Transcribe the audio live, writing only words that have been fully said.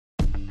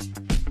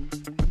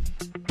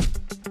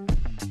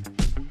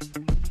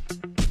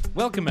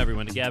Welcome,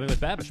 everyone, to Gabbing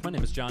with Babish. My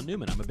name is John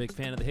Newman. I'm a big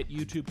fan of the hit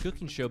YouTube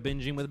cooking show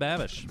Binging with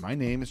Babish. My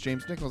name is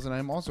James Nichols, and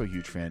I'm also a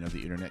huge fan of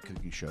the internet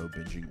cooking show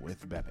Binging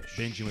with Babish.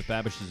 Binging with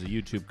Babish is a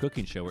YouTube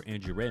cooking show where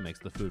Andrew Ray makes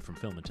the food from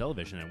film and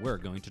television, and we're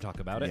going to talk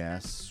about it.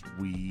 Yes,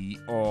 we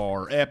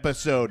are.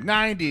 Episode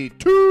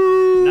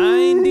 92!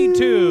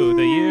 92,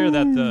 the year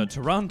that the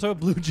Toronto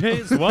Blue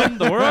Jays won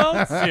the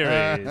World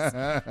Series.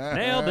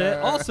 Nailed it.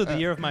 Also the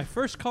year of my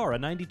first car, a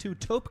 92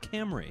 Taupe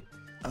Camry.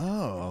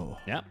 Oh.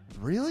 Yeah.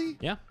 Really?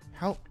 Yeah.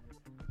 How?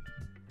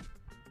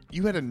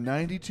 You had a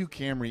 92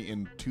 Camry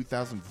in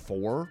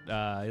 2004?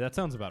 That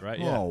sounds about right,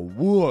 yeah. Oh,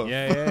 woof.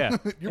 Yeah.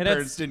 Your And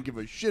parents didn't give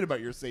a shit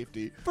about your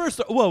safety.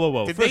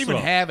 Whoa. Did First they even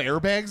of all, have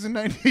airbags in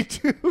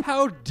 92?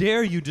 how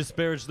dare you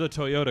disparage the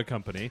Toyota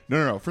company?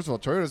 No. First of all,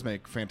 Toyotas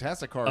make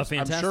fantastic cars. A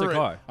fantastic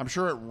car. I'm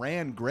sure it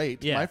ran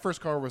great. Yeah. My first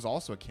car was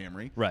also a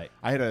Camry. Right.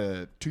 I had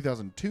a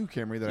 2002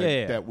 Camry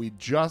Yeah. that we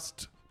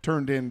just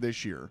turned in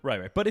this year.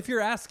 Right. But if you're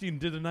asking,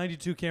 did a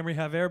 92 Camry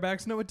have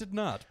airbags? No, it did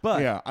not.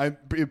 But Yeah,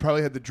 it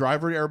probably had the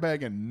driver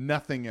airbag and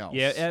nothing else.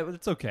 yeah,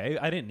 it's okay.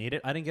 I didn't need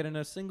it. I didn't get in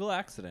a single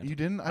accident. You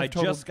didn't? I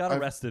just got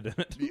arrested in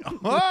it.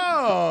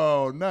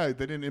 Oh, no.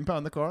 They didn't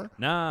impound the car?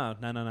 Nah.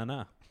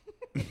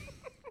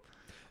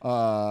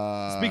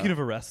 Speaking of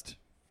arrest,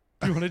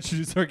 do you want to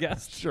introduce our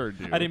guest? Sure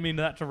do. I didn't mean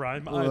that to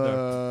rhyme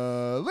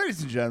either.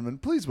 Ladies and gentlemen,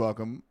 please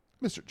welcome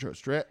Mr. Joe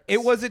Stritz.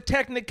 It was a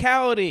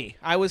technicality.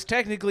 I was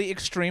technically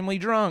extremely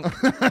drunk.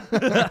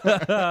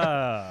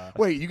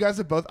 Wait, you guys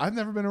have both... I've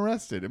never been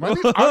arrested. I'm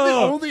the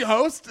only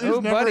host who's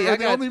Oh, buddy,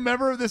 the only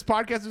member of this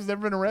podcast who's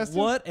never been arrested?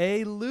 What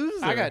a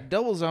loser. I got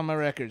doubles on my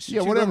record.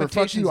 Yeah, Statute whatever. Fuck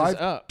limitations you. is I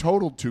up.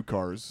 totaled 2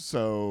 cars,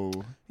 so...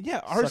 Yeah,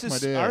 Suck my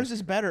dick. ours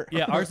is better.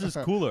 Yeah, ours is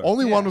cooler.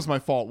 Only Yeah. one was my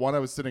fault. One, I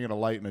was sitting at a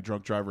light and a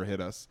drunk driver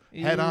hit us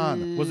head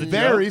on. Was it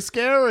Very Joe?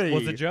 scary?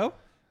 Was it Joe?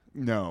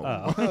 No.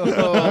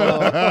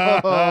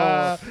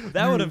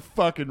 That would have.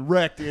 fucking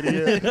wrecked,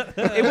 idiot.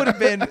 It would have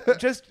been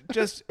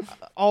just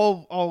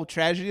all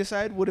tragedy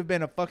aside, would have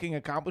been a fucking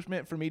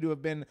accomplishment for me to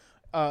have been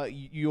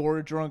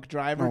your drunk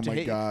driver Oh to my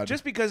hit. God.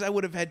 Just because I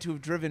would have had to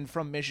have driven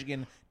from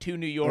Michigan to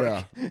New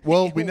York. Yeah.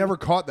 Well, we never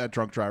caught that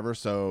drunk driver,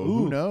 so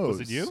who knows?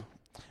 Was it you?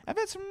 I've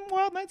had some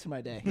wild nights in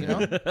my day, you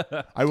know?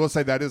 I will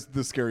say that is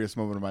the scariest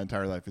moment of my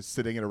entire life, is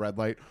sitting at a red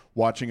light,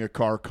 watching a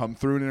car come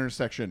through an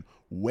intersection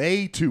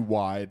way too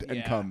wide and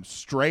Yeah. come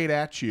straight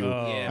at you.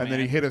 Oh. Yeah, and then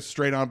he man. hit us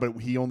straight on, but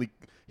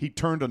he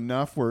turned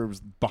enough where it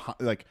was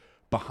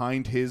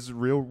behind his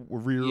rear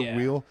Yeah.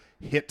 wheel,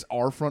 hit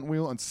our front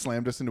wheel and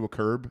slammed us into a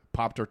curb,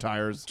 popped our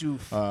tires,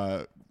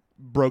 Doof.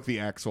 broke the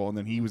axle, and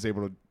then he was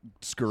able to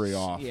scurry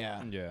off.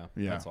 Yeah. Yeah,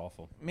 Yeah. that's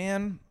awful.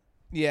 Man.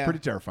 Yeah. Pretty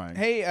terrifying.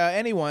 Hey,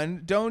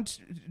 anyone, don't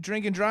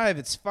drink and drive.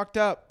 It's fucked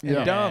up and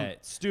Yeah. dumb. Yeah,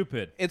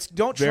 stupid. It's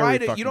don't Very try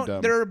to. fucking You don't.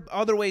 dumb. There are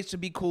other ways to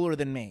be cooler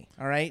than me.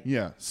 All right.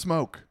 Yeah,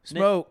 smoke.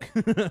 Smoke.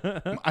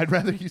 I'd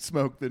rather you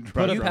smoke than drive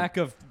Put a drunk. pack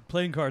of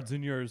playing cards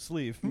in your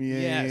sleeve. Yeah,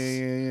 Yes.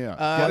 yeah. Walk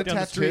Get a Down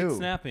the street tattoo.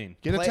 snapping.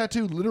 Get a Play-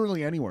 tattoo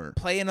literally anywhere.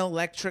 Play an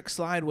electric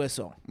slide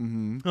whistle.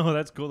 Oh,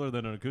 that's cooler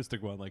than an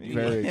acoustic one like you.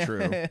 Very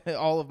true.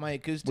 All of my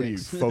What are you,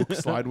 acoustics. folk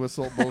slide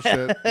whistle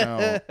bullshit?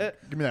 No.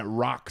 Give me that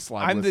rock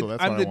slide I'm whistle. the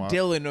That's I'm what the I want.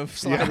 Dylan of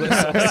slide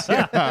whistles.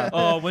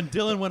 Oh, when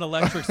Dylan went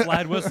electric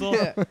slide whistle.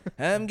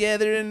 I'm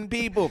gathering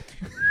people.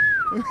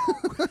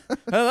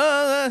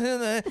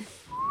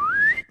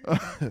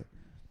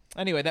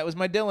 Anyway, that was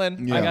my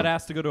Dylan. Yeah. I got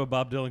asked to go to a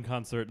Bob Dylan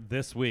concert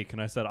this week,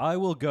 and I said I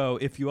will go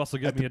if you also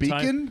get At me the a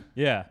time. Beacon?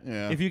 Yeah.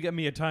 Yeah. If you get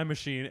me a time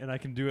machine, and I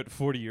can do it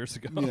 40 years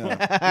ago.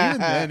 Yeah. Even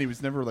then, he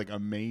was never like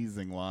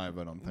amazing live,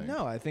 I don't think.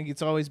 No, I think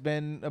it's always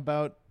been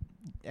about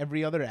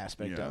every other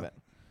aspect Yeah. of it.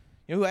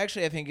 You know who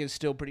actually I think is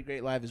still pretty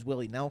great live is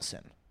Willie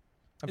Nelson.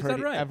 Is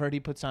that right? I've heard he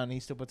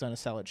still puts on a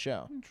solid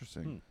show.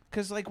 Interesting.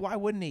 Because like, why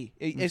wouldn't he?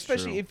 That's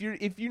Especially true.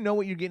 if you know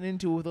what you're getting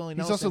into with Willie He's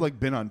Nelson. also like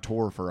been on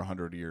tour for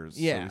 100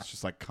 years. Yeah. So he's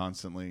just like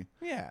constantly.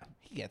 yeah,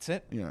 he gets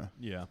it. Yeah.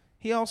 Yeah.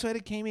 He also had a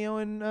cameo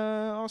in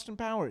Austin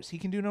Powers. He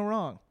can do no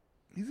wrong.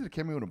 He's had a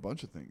cameo in a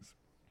bunch of things.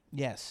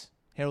 Yes,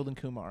 Harold and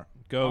Kumar.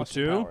 Go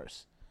Austin to?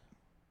 Powers.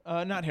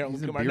 Not Harold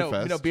He's and in Kumar. Beer No,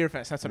 Fest. no, Beer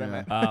Fest. That's what I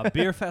Yeah. meant.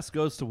 Beer Fest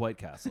goes to White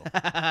Castle.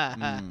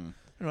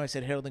 No, I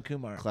said Harold and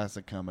Kumar.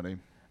 Classic comedy.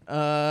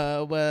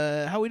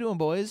 How we doing,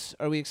 boys?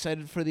 Are we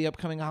excited for the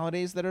upcoming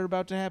holidays that are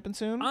about to happen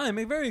soon? I'm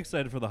very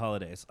excited for the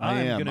holidays. I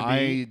I'm am. Gonna I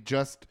be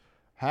just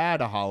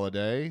had a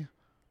holiday.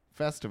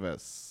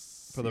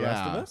 Festivus. For the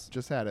rest of us?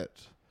 Just had it.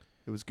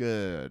 It was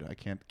good. I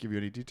can't give you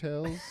any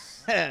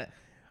details.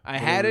 I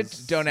had it.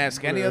 was- Don't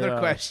ask any other yeah.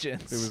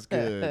 questions. It was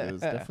good. It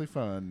was definitely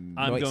fun.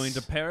 I'm Nice. going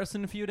to Paris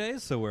in a few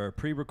days, so we're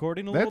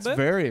pre-recording a That's little bit.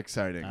 very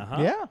exciting. Uh-huh.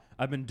 Yeah.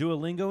 I've been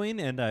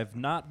Duolingoing, and I've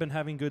not been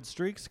having good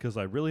streaks because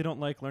I really don't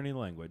like learning the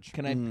language.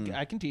 Can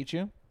I can teach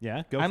you.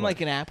 Yeah, go I'm for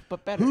like it. an app,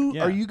 but better. Who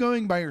Yeah. are you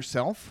going by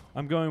yourself?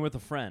 I'm going with a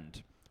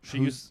friend.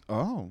 Who's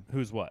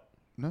Who's what?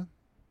 no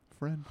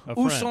friend? A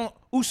Où friend.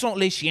 sont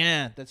les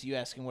chiens? That's you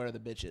asking where are the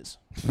bitches.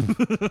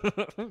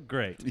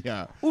 Great.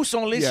 Yeah. Où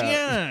sont les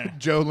Yeah. chiens?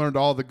 Joe learned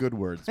all the good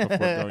words before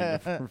going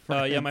to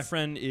France. Yeah, my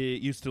friend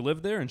used to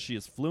live there, and she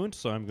is fluent,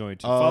 so I'm going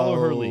to follow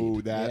her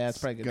lead. That's Yeah, it's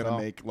probably a good gonna call.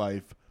 make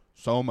life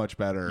so much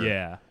better.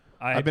 Yeah.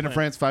 I've been to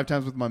France 5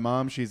 times with my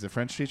mom. She's a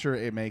French teacher.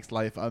 It makes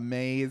life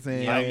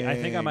amazing. I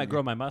think I might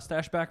grow my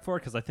mustache back for it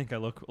because I think I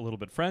look a little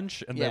bit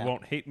French, and they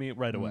won't hate me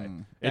right away.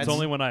 It's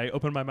only when I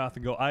open my mouth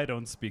and go, I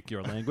don't speak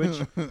your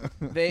language.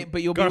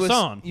 But you'll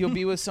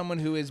be with someone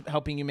who is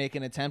helping you make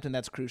an attempt, and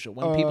that's crucial.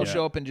 When people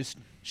show up and just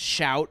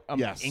shout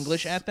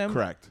English at them,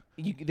 correct.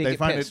 They get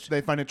pissed.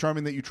 They find it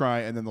charming that you try,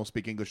 and then they'll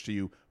speak English to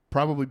you.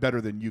 Probably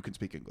better than you can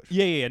speak English.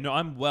 Yeah. No,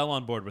 I'm well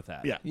on board with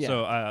that. Yeah.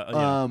 So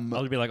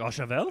I'll be like,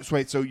 Chavel? So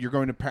wait, so you're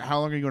going to how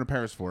long are you going to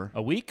Paris for?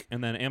 A week,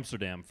 and then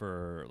Amsterdam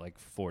for like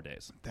 4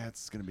 days.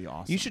 That's going to be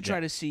awesome. You should try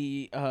to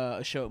see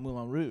a show at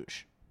Moulin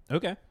Rouge.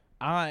 Okay.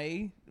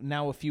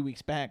 Now a few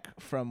weeks back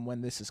from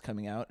when this is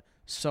coming out,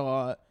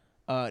 saw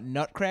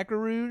Nutcracker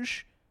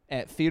Rouge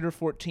at Theater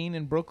 14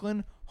 in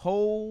Brooklyn.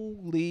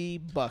 Holy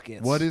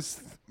buckets. What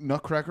is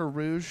Nutcracker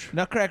Rouge?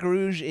 Nutcracker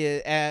Rouge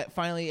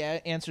finally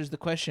answers the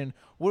question,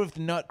 what if the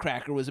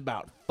Nutcracker was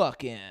about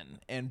fucking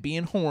and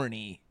being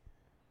horny?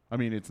 I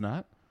mean, it's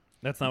not.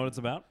 That's not what it's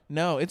about?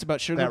 No, it's about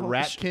sugar. That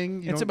Rat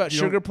King? It's about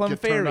Sugar Plum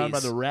Fairies. Fairies. By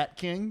the Rat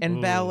King?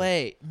 And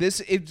ballet.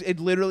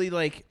 It literally,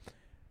 like,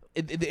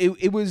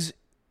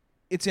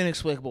 it's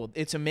inexplicable.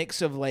 It's a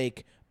mix of,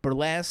 like,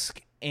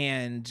 burlesque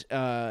and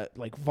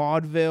like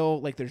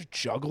vaudeville. Like, there's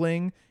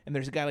juggling, and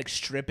there's a guy like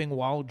stripping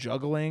while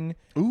juggling.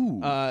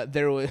 Ooh.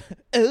 There was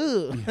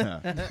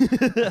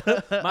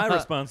My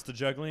response to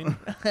juggling.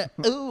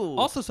 ooh.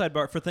 Also,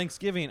 sidebar, for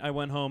Thanksgiving, I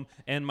went home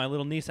and my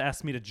little niece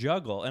asked me to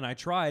juggle, and I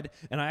tried,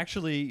 and I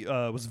actually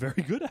was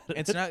very good at it.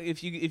 It's not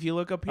if you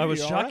look up here. I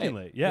was you're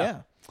shockingly,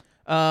 right.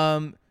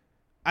 yeah.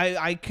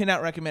 I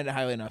cannot recommend it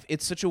highly enough.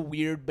 It's such a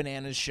weird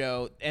bananas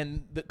show,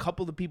 and the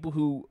couple of the people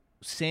who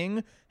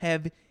sing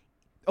have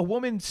a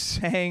woman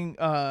sang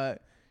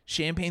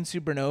Champagne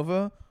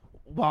Supernova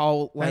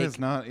while like that is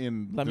not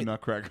in the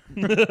Nutcracker.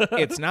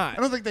 It's not.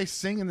 I don't think they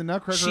sing in the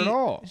Nutcracker at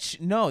all.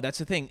 No, that's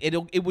the thing.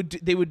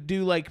 They would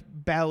do like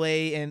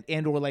ballet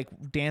and or like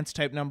dance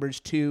type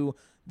numbers to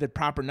the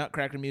proper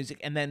Nutcracker music,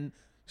 and then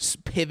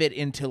pivot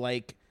into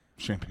like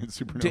Champagne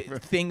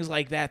Supernova. Things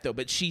like that, though.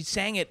 But she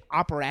sang it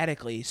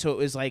operatically, so it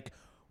was like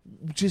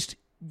just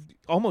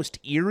almost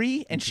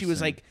eerie, and she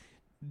was like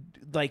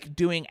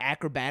doing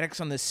acrobatics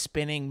on the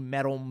spinning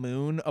metal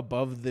moon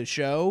above the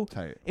show.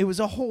 Tight. It was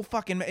a whole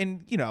fucking,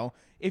 and you know,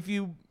 if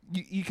you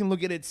can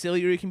look at it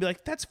silly, or you can be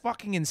like, that's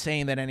fucking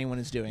insane that anyone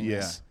is doing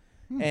this.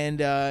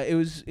 And it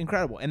was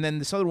incredible. And then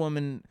this other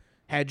woman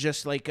had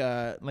just like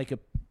a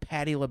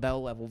Patti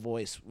LaBelle level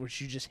voice, where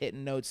she's just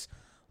hitting notes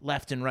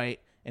left and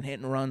right and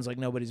hitting runs like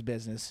nobody's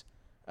business.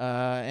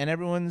 And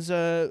everyone's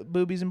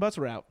boobies and butts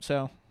were out.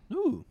 So,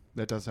 Ooh,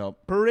 that does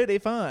help. pretty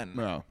fun.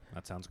 No.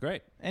 that sounds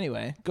great.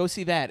 Anyway, go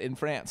see that in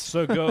France.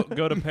 So go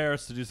to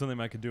Paris to do something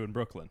I could do in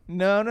Brooklyn.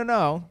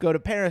 No. Go to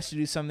Paris to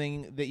do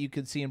something that you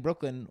could see in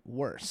Brooklyn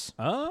worse.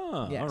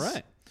 Oh, Yes. all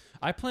right.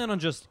 I plan on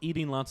just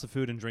eating lots of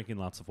food and drinking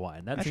lots of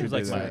wine. That I seems should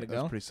like do my that.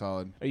 That's pretty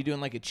solid. Are you doing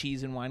like a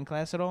cheese and wine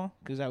class at all?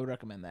 Because I would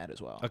recommend that as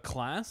well. a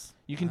class.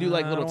 You can do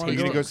like I little don't Are you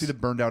wanna going to go tastings. see the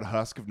burned out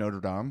husk of Notre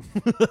Dame?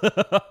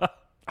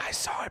 I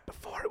saw it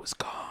before it was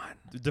gone.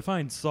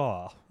 Define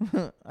saw.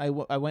 I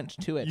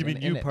went to it. You mean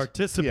in you it.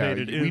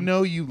 participated in? we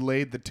know you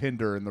laid the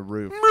tinder in the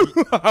roof.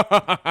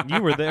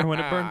 You were there when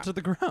it burned to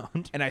the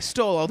ground. And I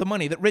stole all the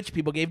money that rich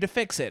people gave to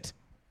fix it.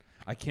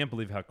 I can't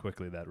believe how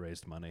quickly that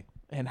raised money.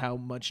 And how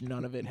much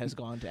none of it has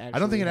gone to actually I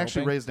don't think it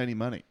actually helping. raised any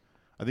money.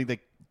 I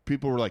think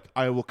people were like,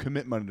 I will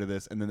commit money to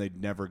this, and then they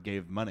never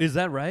gave money. Is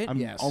that right? I'm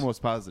Yes.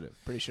 almost positive.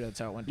 Pretty sure that's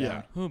how it went Yeah.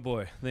 down. Oh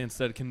boy, they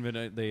instead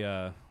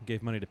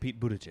gave money to Pete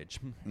Buttigieg.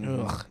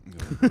 Ugh.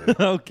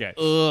 Okay.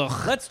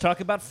 Ugh. Let's talk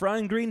about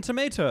frying green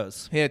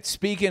tomatoes. Yeah,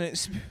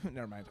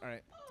 never mind. All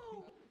right.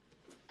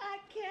 I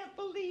can't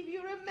believe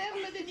you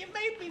remembered and you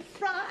made me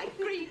fry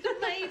green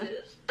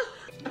tomatoes.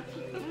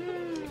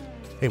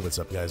 Hey, what's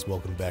up, guys?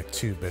 Welcome back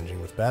to Binging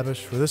with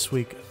Babish. For this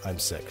week, I'm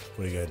sick.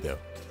 What are you gonna do?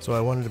 So I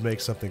wanted to make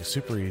something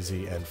super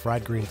easy, and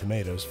fried green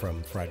tomatoes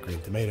from Fried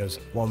Green Tomatoes,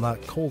 while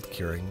not cold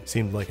curing,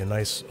 seemed like a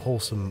nice,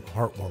 wholesome,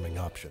 heartwarming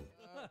option.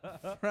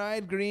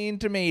 Fried green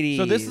tomatoes.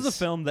 So this is a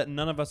film that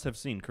none of us have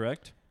seen,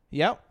 correct?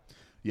 Yep.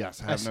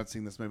 Yes, I have not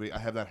seen this movie. I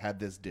have not had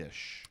this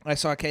dish. I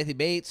saw Kathy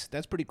Bates.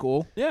 That's pretty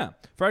cool. Yeah.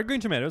 Fried Green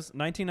Tomatoes,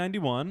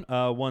 1991,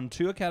 won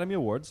 2 Academy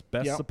Awards,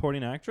 Best Yep.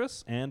 Supporting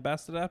Actress and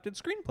Best Adapted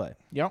Screenplay.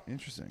 Yep.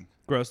 Interesting.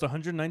 Grossed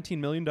 $119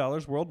 million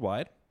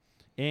worldwide.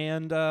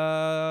 And,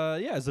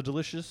 it's a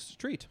delicious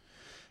treat.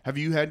 Have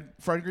you had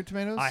fried green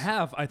tomatoes? I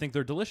have. I think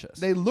they're delicious.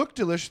 They look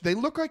delicious. They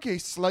look like a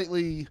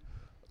slightly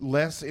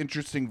less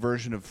interesting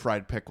version of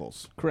fried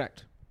pickles.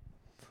 Correct.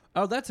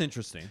 Oh, that's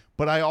interesting.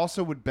 But I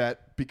also would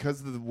bet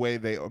because of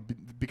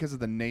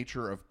the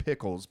nature of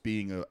pickles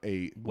being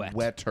a Wet.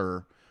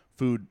 wetter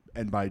food,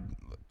 and by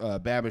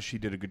Babish, she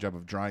did a good job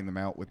of drying them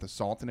out with the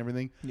salt and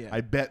everything. Yeah.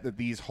 I bet that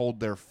these hold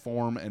their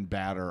form and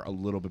batter a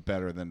little bit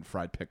better than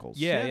fried pickles.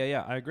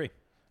 Yeah. I agree.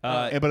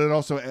 But it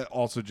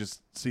also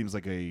just seems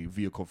like a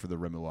vehicle for the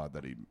remoulade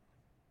that he.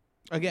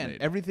 Again,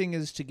 Made. everything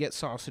is to get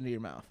sauce into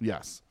your mouth.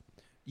 Yes,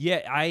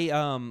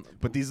 Yeah,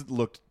 but these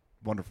looked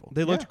wonderful.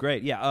 They looked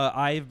great. Yeah,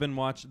 I've been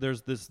watching.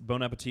 There's this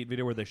Bon Appetit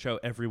video where they show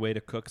every way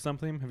to cook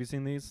something. Have you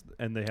seen these?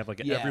 And they have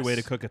like every way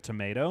to cook a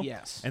tomato.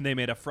 Yes. And they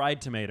made a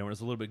fried tomato, and it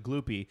was a little bit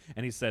gloopy.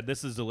 And he said,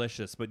 "This is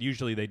delicious, but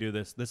usually they do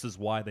this. This is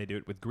why they do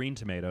it with green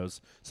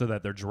tomatoes, so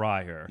that they're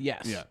drier."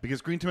 Yes. Yeah,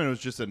 because green tomato is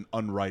just an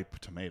unripe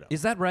tomato.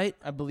 Is that right?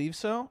 I believe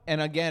so.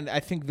 And again, I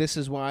think this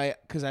is why,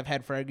 because I've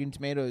had fried green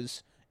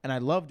tomatoes and I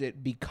loved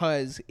it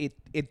because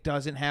it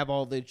doesn't have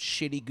all the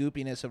shitty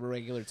goopiness of a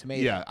regular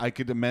tomato. Yeah, I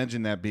could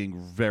imagine that being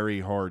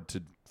very hard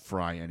to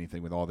fry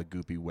anything with all the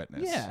goopy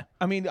wetness. Yeah.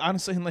 I mean,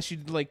 honestly, unless you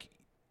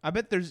I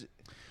bet there's.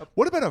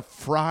 What about a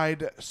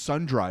fried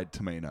sun-dried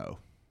tomato?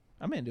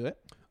 I'm into it.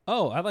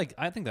 Oh,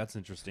 I think that's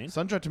interesting.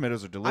 Sun-dried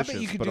tomatoes are delicious. I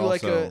bet you could but do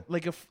also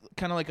like a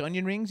kind of like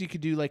onion rings. You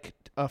could do like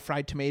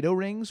fried tomato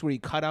rings where you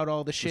cut out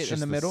all the it's shit just in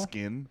the middle.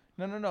 Skin.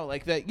 No,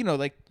 like that.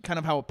 Like kind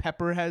of how a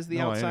pepper has the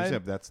No, I outside.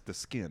 understand. But that's the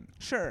skin.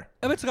 Sure.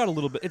 It's got a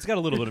little bit. It's got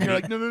a little bit of You're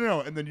meat. like, no,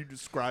 and then you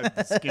describe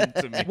the skin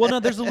to me. Well, no,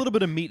 there's a little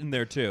bit of meat in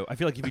there too. I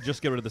feel like if you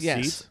just get rid of the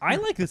Yes. seeds, I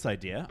like this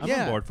idea. I'm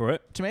Yeah. on board for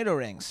it. Tomato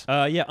rings.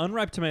 Yeah,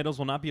 unripe tomatoes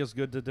will not be as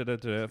good.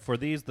 For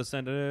these,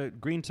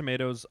 green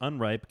tomatoes,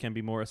 unripe, can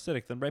be more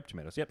acidic than ripe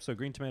tomatoes. Yep, so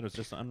green tomatoes,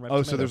 just unripe Oh,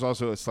 tomato. so there's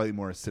also a slightly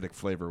more acidic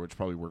flavor, which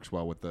probably works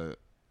well with the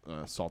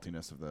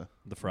saltiness of the.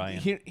 the frying.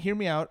 Hear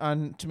me out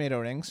on tomato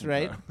rings,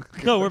 right?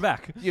 No, we're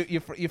back. You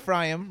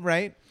fry them,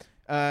 right?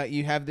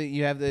 You have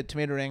the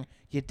tomato ring.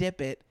 You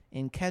dip it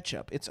in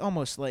ketchup. It's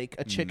almost like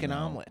a chicken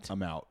omelet.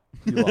 I'm out.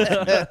 You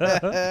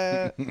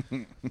lost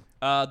me.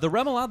 The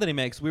remoulade that he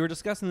makes, we were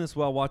discussing this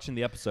while watching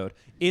the episode.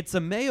 It's a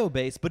mayo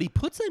base, but he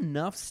puts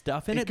enough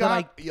stuff in it,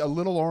 got that a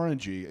little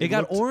orangey. it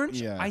got looked-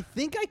 orange. Yeah. I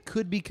think I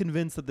could be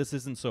convinced that this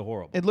isn't so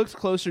horrible. It looks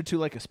closer to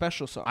like a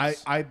special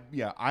sauce.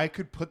 I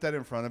could put that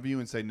in front of you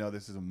and say, no,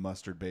 this is a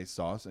mustard-based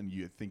sauce, and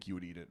you think you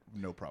would eat it,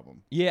 no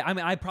problem. Yeah, I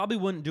mean, I probably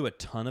wouldn't do a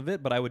ton of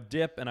it, but I would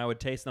dip and I would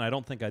taste, and I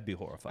don't think I'd be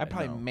horrified. I'd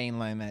probably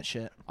mainline that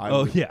shit. I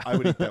Oh, would, yeah. I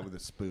would eat that with a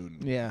spoon.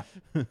 Yeah.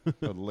 I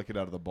would lick it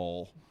out of the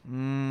bowl.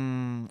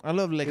 I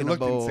love licking It a looked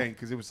bowl. insane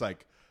because it was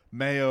like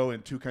mayo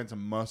and two kinds of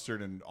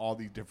mustard and all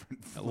these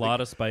different. A lot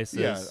of spices,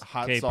 yeah,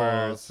 hot capers.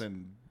 sauce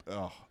and.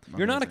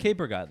 You're not a amazing.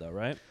 caper guy, though,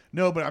 right?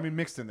 No, but I mean,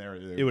 mixed in there,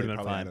 It would've been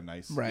probably fine. Had a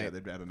nice, Right. Yeah,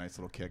 they'd add a nice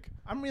little kick.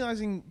 I'm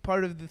realizing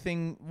one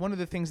of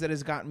the things that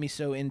has gotten me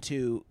so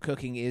into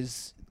cooking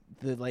is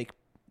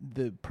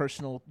the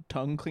personal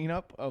tongue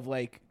cleanup of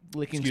like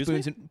licking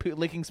Excuse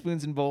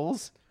spoons and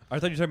bowls. I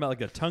thought you were talking about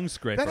like a tongue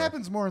scraper. That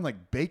happens more in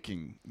like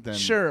baking than.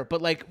 Sure,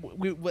 but like for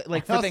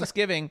Also-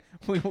 Thanksgiving,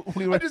 we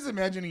were I'm just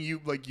imagining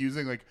you like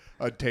using like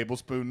a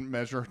tablespoon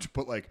measure to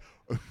put like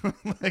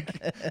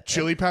like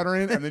chili powder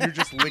in, and then you're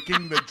just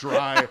licking the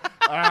dry.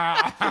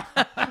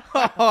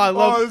 I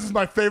love Oh, this is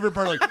my favorite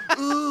part. Like,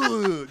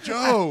 ooh,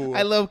 Joe,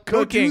 I love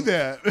don't do cooking.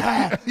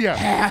 that.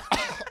 Yeah.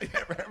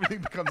 Everything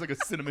becomes like a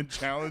cinnamon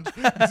challenge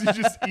because you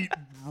just eat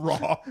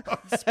raw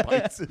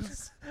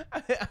spices.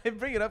 I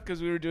bring it up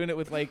because we were doing it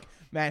with like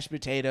mashed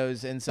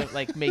potatoes and so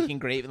like making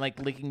gravy and like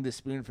licking the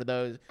spoon for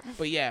those.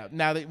 But yeah,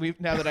 now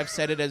that I've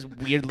said it as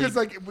weirdly, Because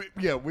like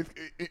with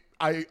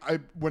I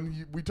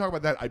when we talk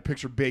about that, I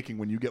picture baking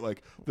when you get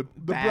like the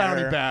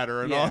brownie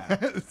batter and Yeah. all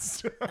that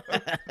stuff.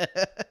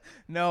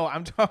 no,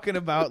 I'm talking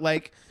about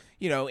like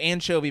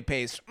anchovy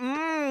paste.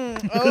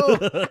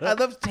 Oh, I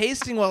love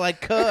tasting while I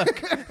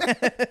cook.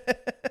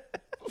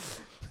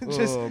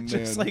 Just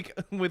man. like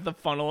with the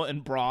funnel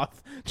and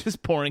broth,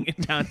 just pouring it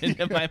down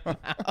into my mouth.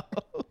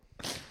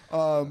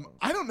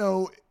 I don't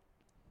know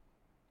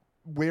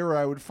where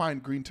I would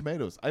find green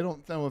tomatoes. I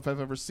don't know if I've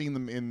ever seen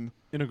them in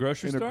in a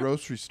grocery a store.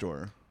 grocery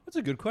store. That's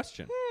a good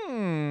question.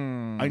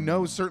 I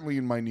know certainly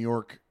in my New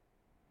York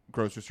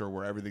grocery store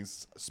where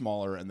everything's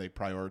smaller and they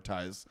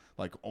prioritize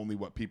like only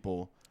what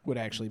people Would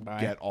actually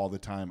buy. get all the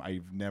time.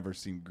 I've never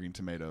seen green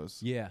tomatoes.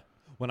 Yeah.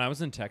 When I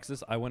was in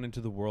Texas, I went into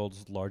the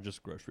world's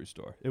largest grocery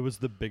store. It was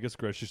the biggest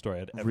grocery store I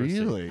had ever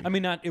seen. Really? I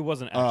mean, it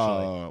wasn't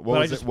actually. What but I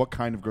was just it? What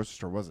kind of grocery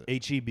store was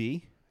it?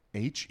 HEB.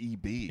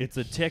 HEB. It's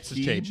a Texas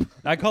Heeb? change.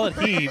 I call it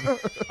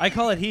Heeb. I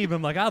call it Heeb.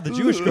 I'm like, the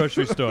Jewish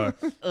grocery store.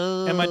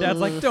 And my dad's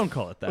like, don't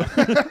call it that.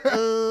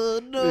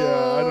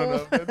 Yeah, I don't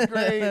know. That's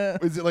great.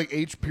 Is it like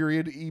H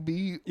period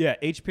EB? Yeah,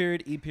 H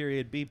period, E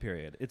period, B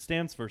period. It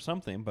stands for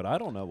something, but I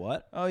don't know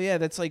what. Oh yeah,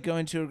 that's like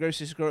going to a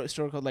grocery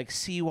store called like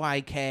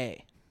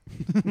CYK.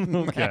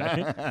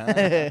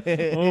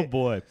 Okay. Oh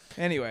boy.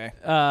 Anyway,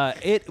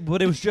 But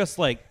it was just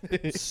like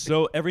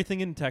so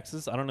everything in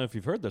Texas. I don't know if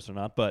you've heard this or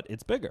not, but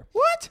it's bigger.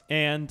 what?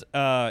 And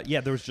there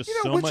was just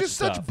so which much is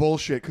stuff. such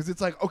bullshit because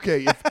it's like,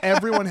 okay, if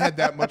everyone had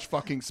that much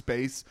fucking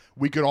space,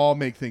 we could all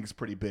make things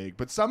pretty big.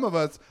 But some of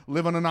us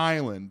live on an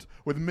island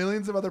with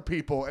millions of other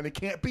people, and it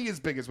can't be as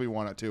big as we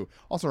want it to.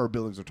 Also, our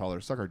buildings are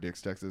taller. Suck our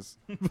dicks, Texas.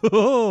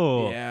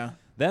 Oh, Yeah.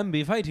 them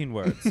be fighting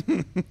words.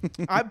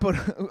 I put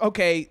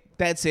okay.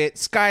 That's it.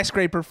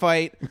 Skyscraper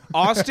fight.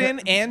 Austin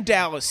and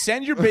Dallas.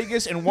 Send your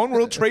biggest, and One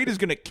World Trade is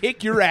gonna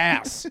kick your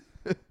ass.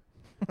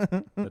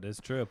 That is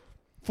true.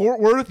 Fort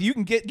Worth, you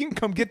can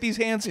come get these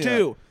hands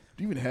too.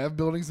 Do you even have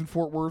buildings in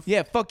Fort Worth?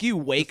 Yeah, fuck you,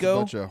 Waco.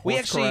 bunch of We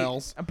horse actually,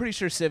 corrals. I'm pretty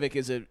sure Civic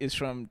is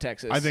from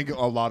Texas. I think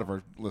a lot of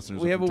our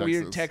listeners. we are have a from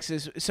weird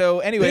Texas. So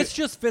anyway, This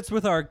just fits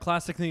with our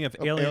classic thing of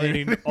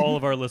alienating all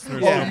of our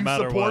listeners Oh, no you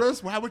matter support what.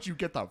 us? How would you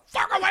get the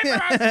fuck away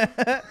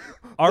from us?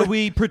 Are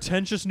we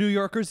pretentious New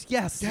Yorkers?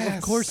 Yes,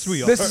 of course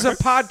we are. this is a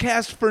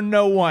podcast for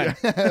no one.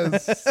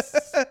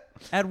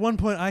 At one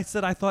point, I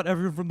said I thought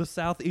everyone from the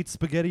South eats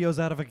SpaghettiOs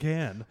out of a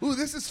can. Ooh,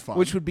 this is fun.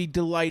 Which would be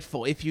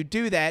delightful. If you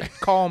do that,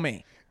 call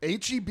me.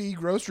 H-E-B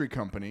Grocery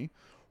Company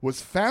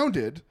was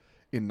founded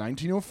in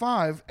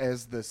 1905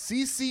 as the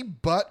CC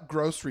Butt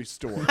Grocery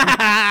Store.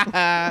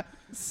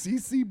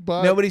 CC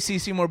Butt. Nobody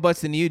sees more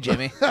butts than you,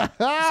 Jimmy.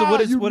 So what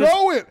is you what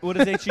know is- it. What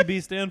does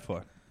HEB stand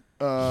for?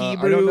 I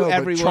Hebrew, don't know, but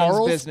everyone's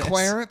Charles business.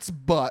 Clarence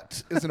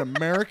Butt is an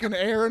American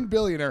heir and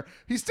billionaire.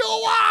 He's still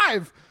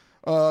alive.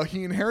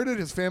 He inherited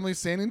his family's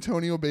San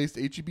Antonio-based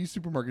HEB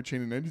supermarket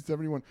chain in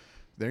 1971.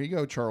 There you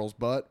go, Charles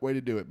Butt. Way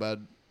to do it,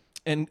 bud.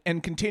 and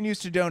continues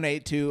to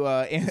donate to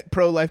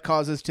pro-life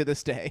causes to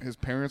this day. His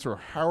parents were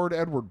Howard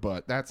Edward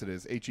Butt. That's it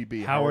is.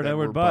 HEB. Howard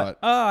Edward Butt.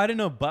 Oh, I didn't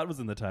know Butt was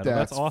in the title.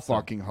 That's awesome.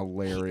 fucking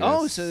hilarious.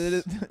 Oh,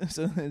 so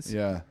it's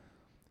yeah.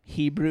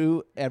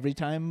 Hebrew every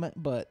time,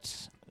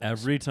 but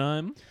Every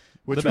time.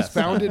 Which The was best.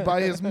 founded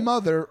by his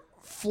mother,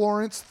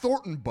 Florence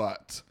Thornton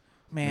Butt.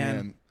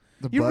 man,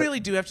 the you Butt-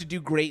 really do have to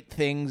do great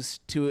things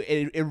to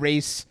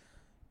erase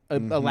a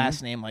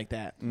last name like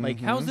that. Like,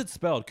 How's it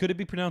spelled? Could it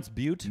be pronounced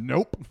Butte?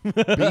 Nope.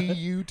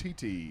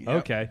 B-U-T-T.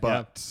 Okay,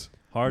 Butt.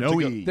 Hard no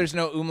to go- E. there's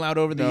no umlaut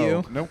over the no.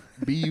 U. Nope.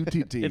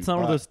 B-U-T-T. It's not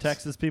one of those Butt.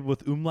 Texas people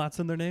with umlauts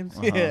in their names.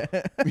 Yeah.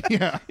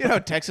 Yeah. You know,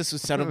 Texas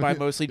was settled by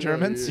mostly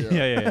Germans.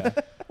 Yeah.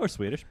 Or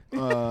Swedish.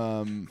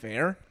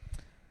 Fair.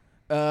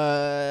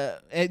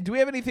 Do we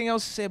have anything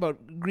else to say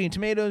about Green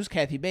Tomatoes,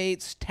 Kathy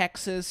Bates,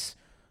 Texas,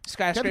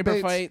 skyscraper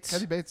fights?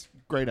 Kathy Bates,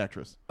 great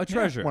actress. A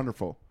treasure.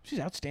 Wonderful. She's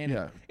outstanding.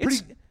 Yeah.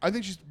 It's I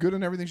think she's good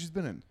in everything she's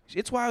been in.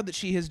 it's wild that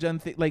she has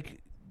done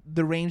like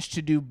the range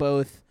to do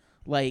both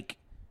like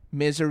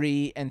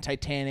Misery and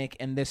Titanic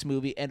and this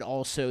movie and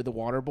also The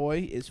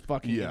Waterboy is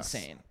fucking Yes.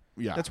 insane.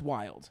 Yeah. That's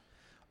wild.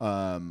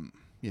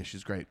 Yeah,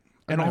 she's great.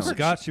 And I also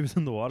forgot she was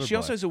in the water. She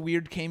also has a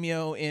weird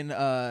cameo in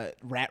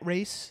Rat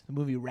Race, the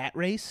movie Rat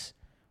Race,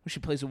 where she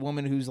plays a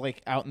woman who's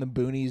like out in the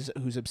boonies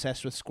who's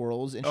obsessed with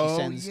squirrels, and she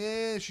sends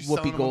she's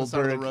Whoopi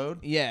Goldberg.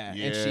 Yeah,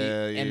 and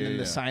then yeah.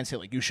 the sign said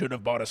like, "You should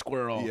have bought a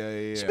squirrel."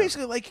 Yeah. She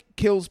basically like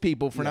kills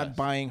people for not Yes.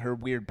 buying her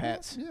weird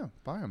pets. Yeah,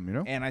 buy them, you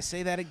know? And I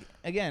say that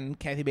again,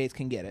 Kathy Bates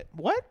can get it.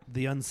 What?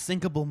 The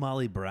unsinkable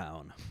Molly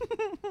Brown.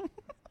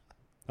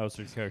 That was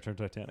her character in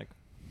Titanic.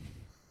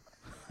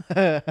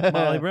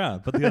 Molly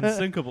Brown, but the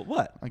unsinkable.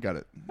 What? I got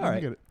it. All I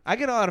right. get it. I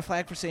get a lot of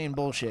flack for saying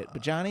bullshit,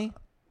 but Johnny,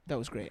 that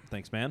was great.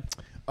 Thanks, man.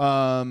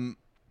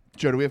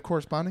 Joe, do we have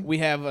corresponding? We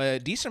have a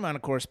decent amount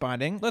of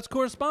corresponding. Let's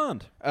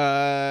correspond.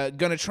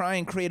 Gonna try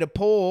and create a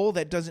poll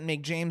that doesn't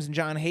make James and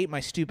John hate my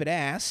stupid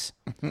ass.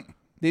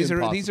 These are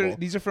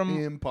from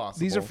Impossible.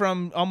 These are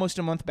from almost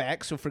a month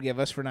back, so forgive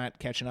us for not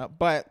catching up.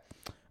 But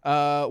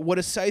would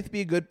a scythe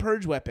be a good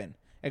purge weapon?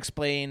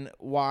 Explain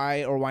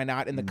why or why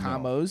not in the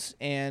combos,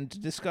 and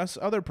discuss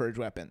other purge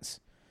weapons.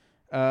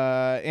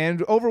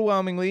 And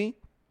overwhelmingly,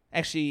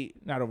 actually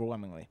not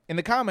overwhelmingly, in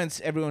the comments,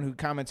 everyone who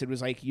commented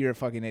was like, "You're a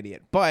fucking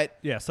idiot." But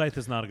Yeah, scythe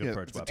is not a good Yeah,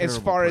 purge it's a weapon. as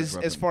terrible far purge as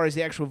weapon. far as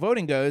the actual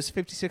voting goes,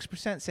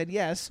 56% said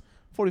yes,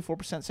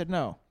 44% said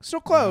no. Still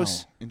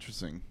close. Wow,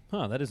 interesting.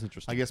 Huh, that is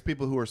interesting. I guess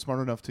people who are smart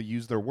enough to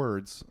use their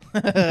words.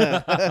 But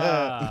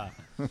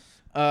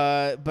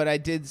I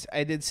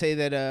did say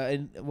that.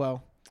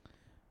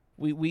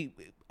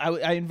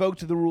 I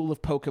invoked the rule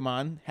of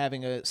Pokemon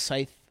having a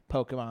scythe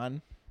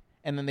Pokemon,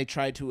 and then they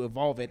tried to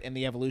evolve it, and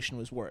the evolution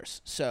was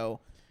worse. So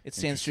it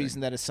stands to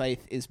reason that a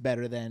scythe is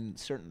better than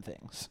certain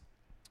things.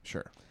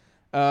 Sure.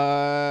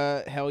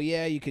 Hell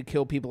yeah, you could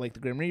kill people like the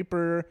Grim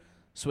Reaper.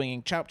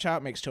 Swinging Chop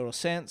Chop makes total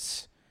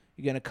sense.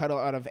 You're gonna cut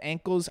out of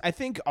ankles. I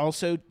think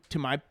also, to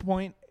my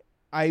point,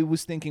 I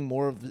was thinking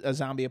more of a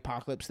zombie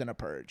apocalypse than a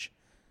purge.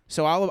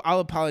 So I'll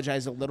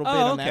apologize a little bit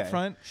on that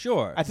front.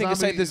 Sure. I think a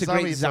scythe is a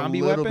great zombie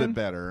a little weapon. bit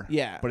better.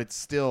 Yeah. But it's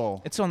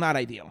still It's still not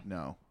ideal.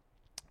 no.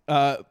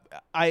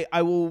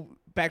 I will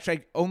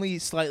backtrack only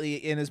slightly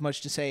in as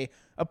much to say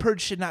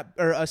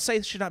a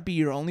scythe should not be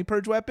your only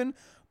purge weapon,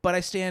 but I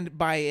stand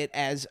by it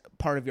as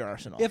part of your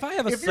arsenal. If I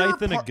have a If you're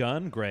scythe and a par-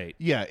 gun, great.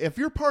 Yeah, if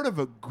you're part of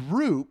a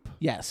group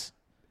yes.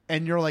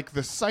 and you're like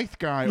the scythe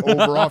guy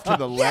over off to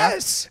the left,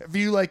 Yes! if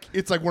you like,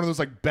 it's like one of those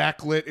like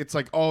backlit. It's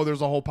like, oh,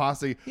 there's a whole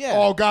posse. Yeah.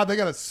 Oh God, they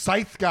got a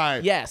scythe guy.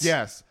 Yes.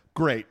 Yes.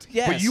 Great.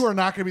 Yes. But you are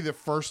not going to be the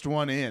first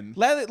one in.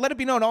 Let it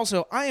be known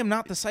also, I am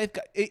not the scythe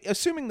guy.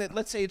 Assuming that,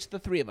 let's say it's the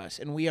three of us,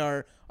 and we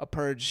are a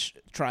purge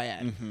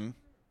triad. Mm-hmm.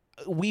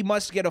 We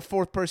must get a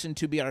fourth person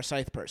to be our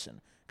scythe person.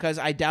 Because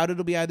I doubt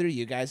it'll be either of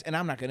you guys, and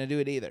I'm not going to do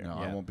it either. No,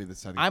 I won't be the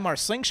scythe. I'm our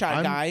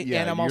slingshot guy,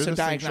 and I'm you're also the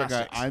slingshot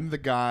diagnostics. guy. I'm the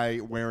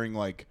guy wearing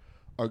like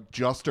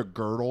just a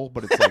girdle,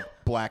 but it's like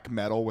black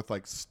metal with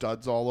like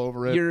studs all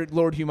over it. You're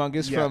Lord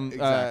Humongous Yeah, from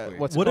exactly.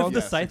 what's What it if called? the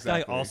Yes, scythe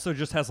exactly. guy also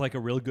just has like a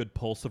real good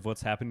pulse of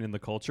what's happening in the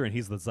culture, and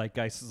he's the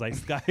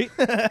zeitgeist guy?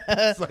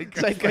 It's like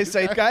Scythe guy,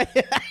 scythe guy.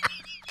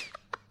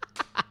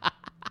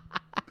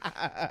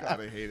 God,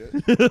 I hate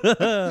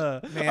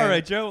it. All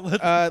right, Joe.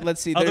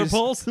 Let's see. Other There's-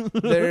 polls?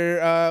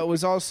 There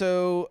was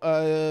also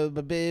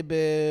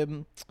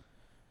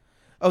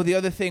the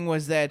other thing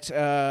was that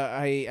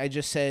I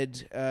just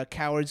said,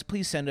 cowards,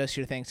 please send us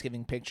your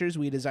Thanksgiving pictures.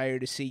 We desire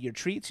to see your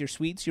treats, your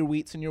sweets, your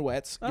wheats, and your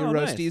wets, your Oh,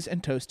 nice. roasties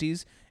and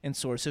toasties, and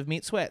source of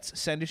meat sweats.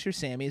 Send us your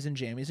Sammies and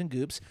jammies and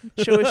goops.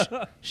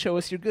 Show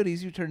us your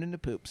goodies you turned into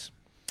poops.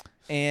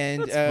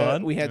 And That's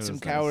fun. we had That some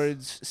was nice.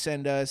 cowards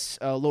send us.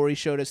 Lori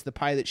showed us the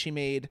pie that she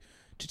made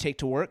to take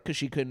to work because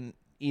she couldn't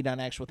eat on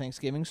actual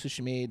Thanksgiving, so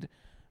she made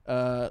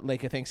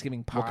like a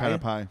Thanksgiving pie. What kind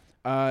of pie?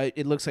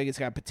 It looks like it's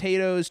got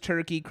potatoes,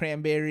 turkey,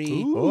 cranberry.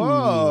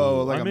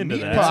 Oh, like I'm a into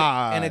meat that.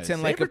 pie. And it's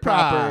in like a Savory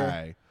proper-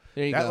 pie.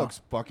 There you That go.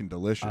 looks fucking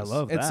delicious. I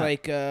love It's that.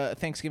 like a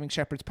Thanksgiving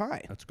shepherd's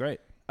pie. That's great.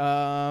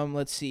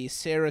 Let's see.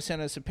 Sarah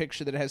sent us a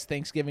picture that has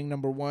Thanksgiving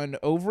 #1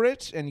 over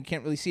it, and you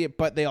can't really see it,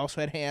 but they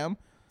also had ham.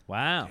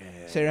 Wow.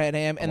 Sarah had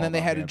ham, and I'm then they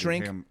all had a about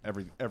drink. ham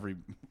every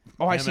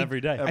Oh, I Ham see. every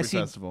day. I Every see.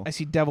 festival. I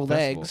see deviled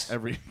festival. eggs.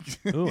 Every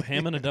Ooh,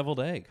 ham and a deviled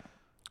egg.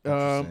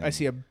 I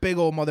see a big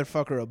old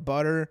motherfucker of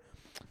butter.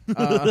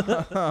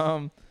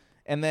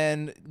 And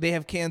then they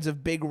have cans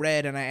of Big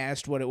Red, and I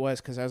asked what it was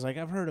because I was like,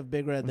 I've heard of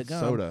Big Red the gum,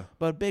 soda.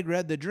 but Big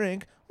Red the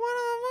drink.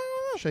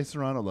 What Shea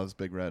Serrano loves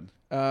Big Red.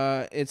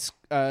 It's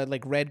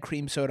like red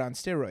cream soda on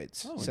steroids,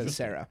 says interesting.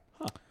 Sarah.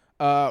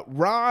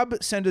 Rob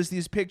sent us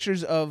these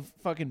pictures of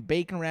fucking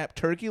bacon wrapped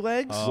turkey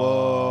legs.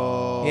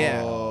 Whoa.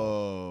 Yeah.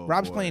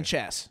 Rob's boy. playing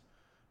chess.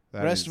 That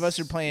The rest of us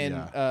is- are playing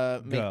yeah.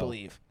 make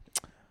believe.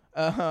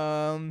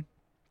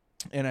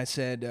 And I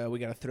said we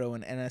got to throw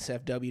an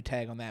NSFW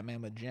tag on that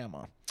mamma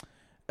jamma.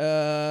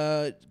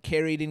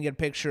 Carrie didn't get a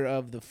picture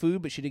of the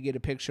food, but she did get a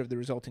picture of the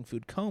resulting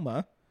food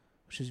coma,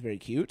 which is very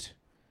cute,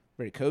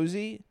 very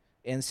cozy.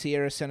 And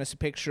Sierra sent us a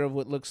picture of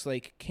what looks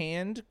like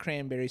canned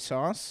cranberry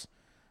sauce.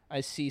 I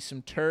see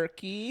some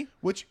turkey.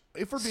 Which,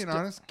 if we're being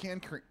honest,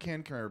 canned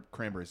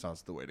cranberry sauce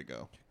is the way to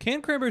go.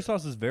 Canned cranberry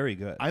sauce is very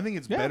good. I think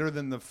it's better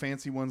than the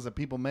fancy ones that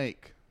people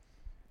make.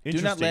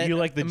 Interesting. let You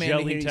like the Amanda hear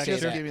jelly you say texture?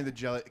 Just that. give me the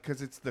jelly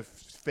because it's the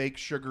fake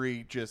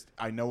sugary. Just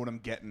I know what I'm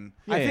getting.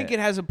 I think it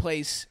has a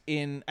place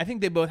in. I think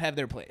they both have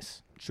their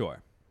place.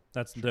 Sure.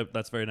 That's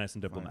very nice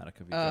and diplomatic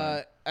of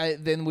you.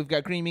 Then we've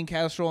got green bean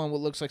casserole and what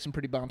looks like some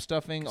pretty bomb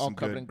stuffing, all Some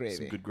covered good- in gravy.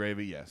 Some good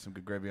gravy, yeah. Some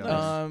good gravy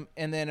on this.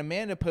 And then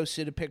Amanda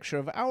posted a picture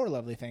of our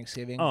lovely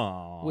Thanksgiving,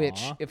 Aw.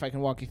 which, if I can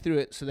walk you through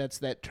it, so that's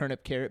that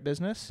turnip carrot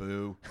business.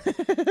 Boo.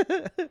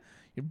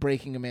 You're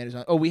breaking Amanda's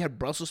on. Oh, we had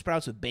Brussels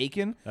sprouts with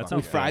bacon. That We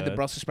sounds fried the good.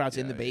 Brussels sprouts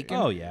in the bacon.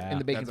 Oh, yeah. In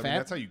the bacon That's, fat.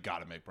 that's how you got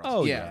to make Brussels.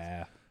 Oh, Yeah.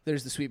 yeah.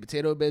 There's the sweet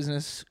potato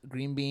business,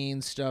 green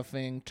beans,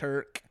 stuffing,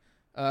 turk.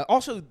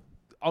 Also,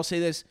 I'll say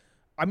this.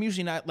 I'm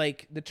usually not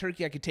like the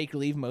turkey I could take or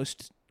leave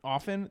most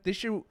often.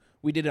 This year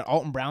we did it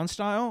Alton Brown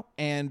style,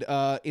 and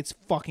it's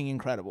fucking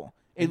incredible.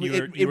 And you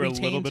were a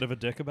little bit of a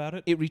dick about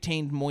it? It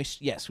retained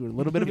moist. Yes, we were a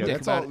little bit of a Yeah, dick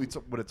that's about all. it. It's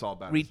what it's all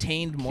about.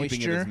 Retained Keeping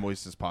moisture. it as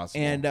moist as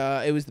possible. And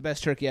it was the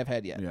best turkey I've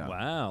had yet. yeah.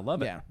 Wow,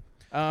 love it. Yeah.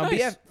 But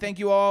yeah, thank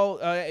you all.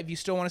 If you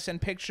still want to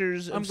send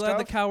pictures I'm of glad the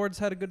stuff, cowards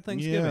had a good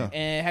Thanksgiving. Yeah.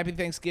 and happy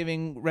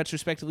Thanksgiving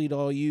retrospectively to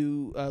all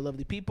you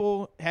lovely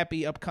people.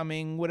 Happy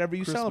upcoming whatever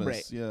you Christmas,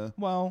 celebrate. Yeah.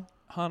 Well,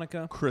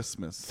 Hanukkah.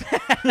 Christmas.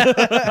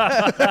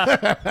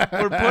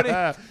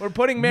 we're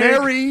putting Merry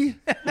Merry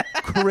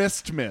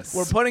Christmas.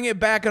 We're putting it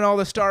back in all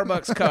the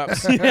Starbucks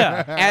cups.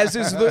 Yeah. as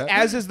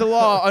is the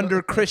law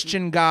under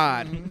Christian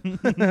God.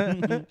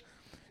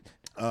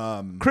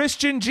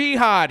 Christian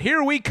jihad,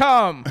 here we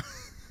come.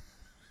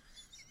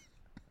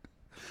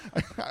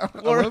 I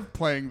love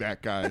playing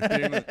that guy.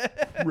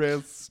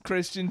 Christmas.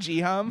 Christian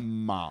jihad.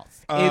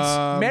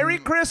 It's Merry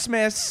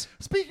Christmas.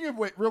 Speaking of,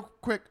 wait, real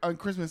quick on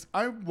Christmas,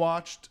 I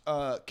watched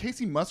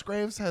Casey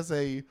Musgraves has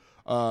a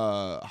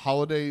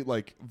holiday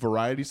like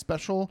variety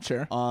special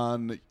Sure.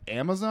 on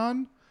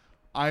Amazon.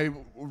 I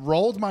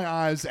rolled my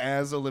eyes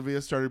as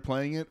Olivia started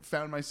playing it,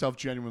 found myself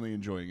genuinely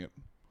enjoying it.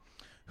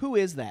 Who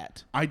is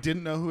that? I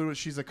didn't know who it was.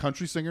 She's a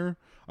country singer.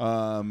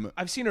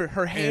 I've seen her.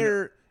 Her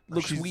hair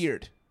looks she's-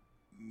 weird.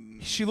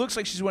 She looks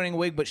like she's wearing a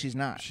wig, but she's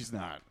not. She's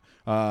not.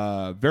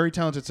 Very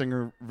talented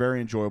singer, very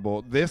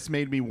enjoyable. This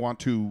made me want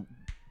to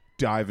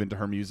dive into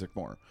her music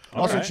more.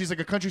 Also, right. she's like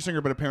a country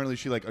singer, but apparently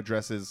she like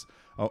addresses.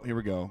 Oh, here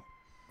we go.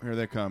 Here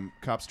they come.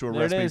 Cops to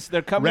arrest There it me. is.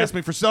 They're coming Arrest to-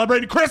 me for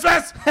celebrating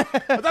Christmas. I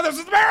thought this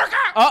was America.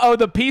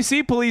 The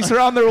PC police are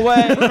on their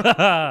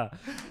way.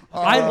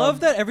 I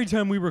love that every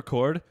time we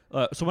record.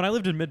 So when I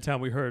lived in Midtown,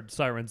 we heard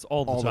sirens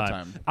all the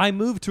time. I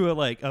moved to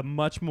a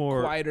much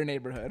more Quieter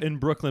neighborhood. in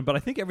Brooklyn, but I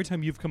think every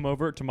time you've come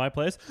over to my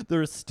place,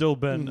 there has still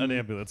been an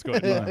ambulance going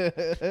by.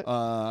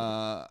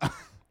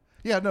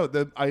 Yeah, no,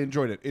 I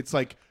enjoyed it. It's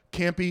like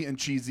campy and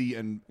cheesy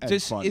and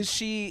fun. Is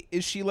she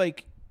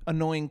like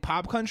annoying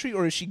pop country,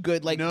 or is she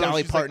good like No,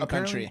 Dolly she's, Parton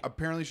apparently, country?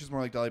 Apparently, she's more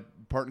like Dolly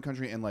Parton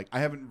country, and like I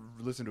haven't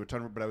listened to a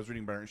ton of it, but I was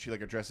reading about her, and she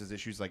like addresses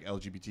issues like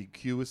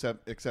LGBTQ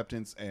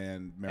acceptance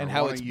and marijuana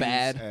how it's use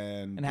bad.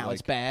 and how like,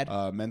 it's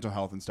bad. mental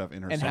health and stuff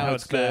in her And song. how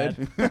it's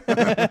good.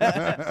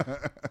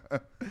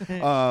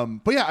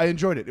 But yeah, I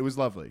enjoyed it. It was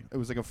lovely. It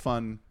was like a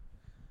fun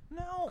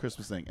no.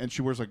 Christmas thing, and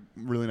she wears like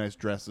really nice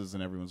dresses,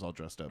 and everyone's all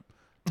dressed up.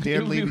 It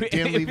Dan would be Levy. Dan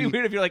it'd be Levy.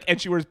 weird if you're like, and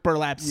she wears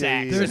burlap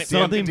sacks. Yeah. There's and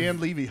something- Dan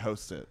Levy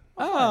hosts it.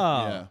 Oh.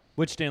 Yeah.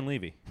 Which Dan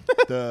Levy?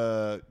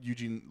 The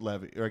Eugene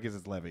Levy, or I guess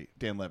it's Levy.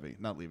 Dan Levy,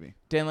 not Levy.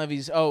 Dan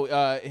Levy's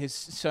his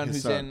son His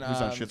who's son, in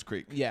who's on Schitt's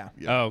Creek. Yeah.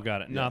 Oh,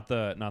 got it. Yeah. Not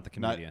the Not,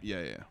 comedian.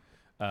 yeah.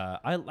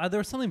 There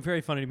was something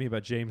very funny to me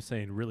about James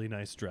saying really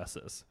nice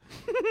dresses.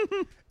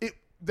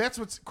 That's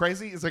what's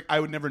crazy is like I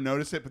would never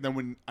notice it, but then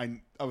when I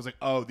was like,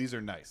 oh, these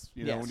are nice.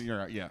 You know, Yes. when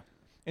you're yeah.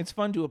 It's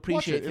fun to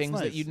appreciate It's things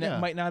that nice, you yeah.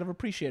 might not have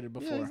appreciated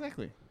before. Yeah,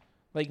 exactly.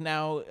 Like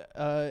now,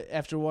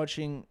 after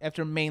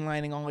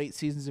mainlining all 8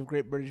 seasons of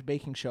Great British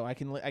Baking Show, I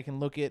can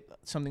look at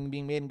something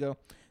being made and go,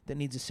 that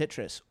needs a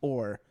citrus,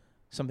 or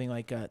something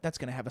like that's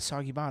gonna have a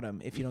soggy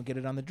bottom if you don't get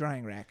it on the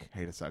drying rack.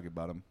 Hate a soggy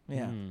bottom.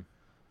 Yeah. Mm.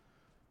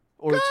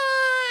 Or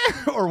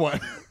it's, or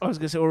what? I was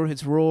gonna say, or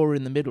it's raw or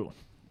in the middle.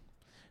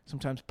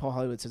 Sometimes Paul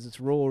Hollywood says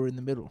it's raw or in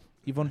the middle.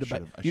 You've I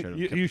underbaked. should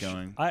have kept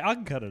going. I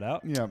can cut it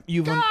out. Yeah.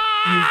 You've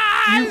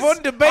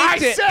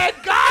underbaked it. said,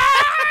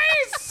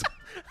 guys!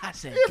 I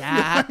said,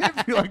 God.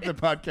 If you like the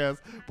podcast,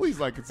 please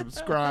like and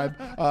subscribe.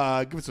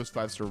 Give us those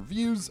 5-star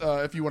reviews.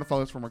 If you want to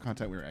follow us for more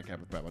content, we're at Gavin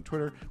with Bab on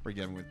Twitter. We're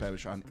Gavin with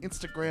Babish on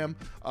Instagram.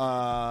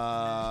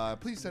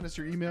 Please send us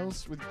your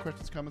emails with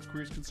questions, comments,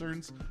 queries,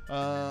 concerns,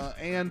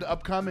 and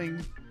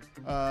upcoming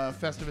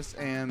Festivus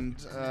and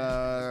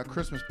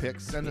Christmas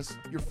picks. Send us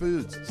your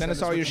foods. Send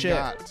us all what your you shit.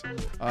 got.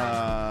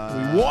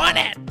 We want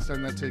it.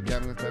 Send that to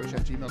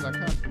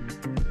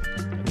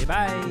gavinwithbabish@gmail.com. Okay,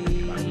 bye.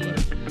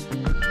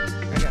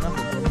 I got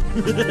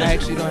nothing. I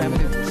actually don't have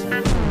anything.